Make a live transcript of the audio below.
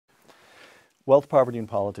Wealth, poverty, and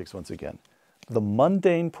politics once again. The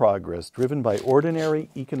mundane progress driven by ordinary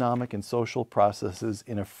economic and social processes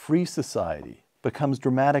in a free society becomes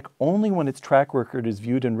dramatic only when its track record is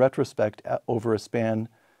viewed in retrospect over a span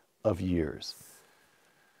of years.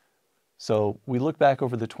 So we look back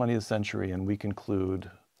over the 20th century and we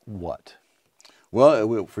conclude what?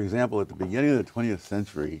 Well, for example, at the beginning of the 20th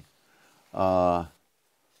century, I'm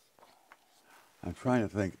trying to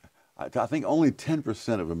think, I think only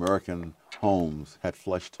 10% of American homes had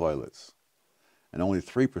flush toilets, and only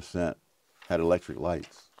 3% had electric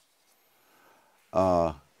lights.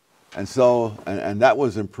 And that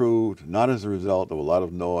was improved not as a result of a lot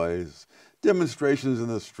of noise, demonstrations in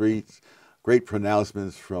the streets, great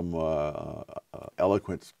pronouncements from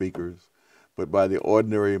eloquent speakers, but by the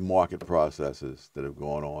ordinary market processes that have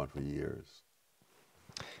gone on for years.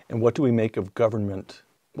 And what do we make of government?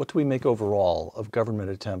 What do we make overall of government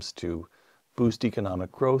attempts to boost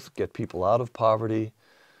economic growth, get people out of poverty,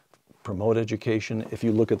 promote education, if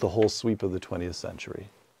you look at the whole sweep of the 20th century?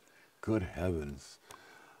 Good heavens.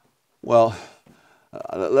 Well,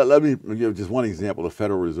 let me give just one example, the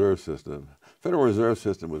Federal Reserve System. Federal Reserve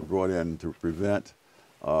System was brought in to prevent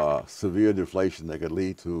severe deflation that could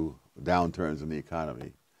lead to downturns in the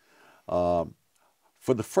economy. For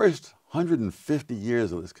the first 150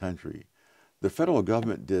 years of this country, the federal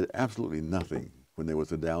government did absolutely nothing when there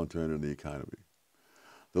was a downturn in the economy.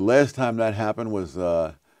 The last time that happened was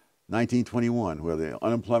 1921, where the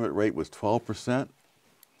unemployment rate was 12%.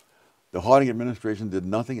 The Harding administration did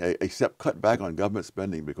nothing except cut back on government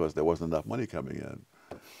spending because there wasn't enough money coming in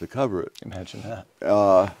to cover it. Imagine that.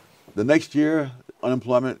 The next year,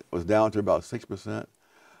 unemployment was down to about 6%,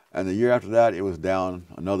 and the year after that, it was down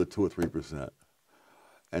another 2 or 3%,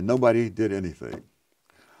 and nobody did anything.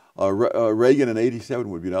 Reagan in '87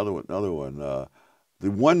 would be another one.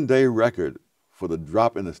 The one-day record for the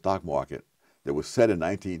drop in the stock market that was set in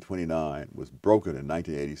 1929 was broken in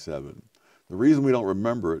 1987. The reason we don't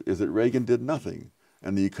remember it is that Reagan did nothing,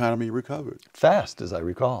 and the economy recovered. Fast, as I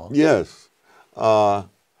recall. Yes.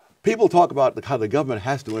 People talk about how the government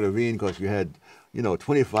has to intervene because you had,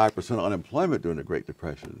 25% unemployment during the Great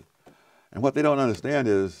Depression. And what they don't understand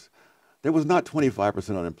is there was not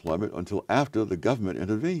 25% unemployment until after the government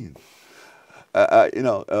intervened.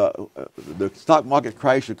 The stock market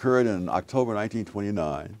crash occurred in October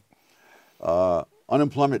 1929.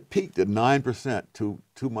 Unemployment peaked at 9%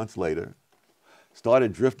 two months later,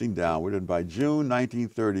 started drifting downward, and by June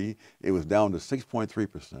 1930, it was down to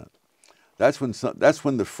 6.3%. That's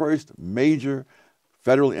when the first major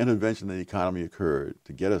federal intervention in the economy occurred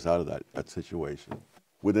to get us out of that situation.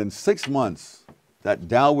 Within 6 months, that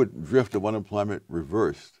downward drift of unemployment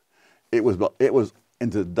reversed. It was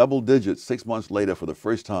into double digits 6 months later for the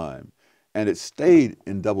first time, and it stayed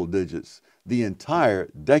in double digits the entire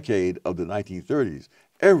decade of the 1930s,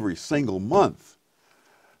 every single month.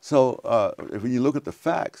 So when you look at the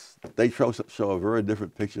facts, they show a very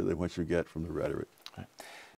different picture than what you get from the rhetoric. Right.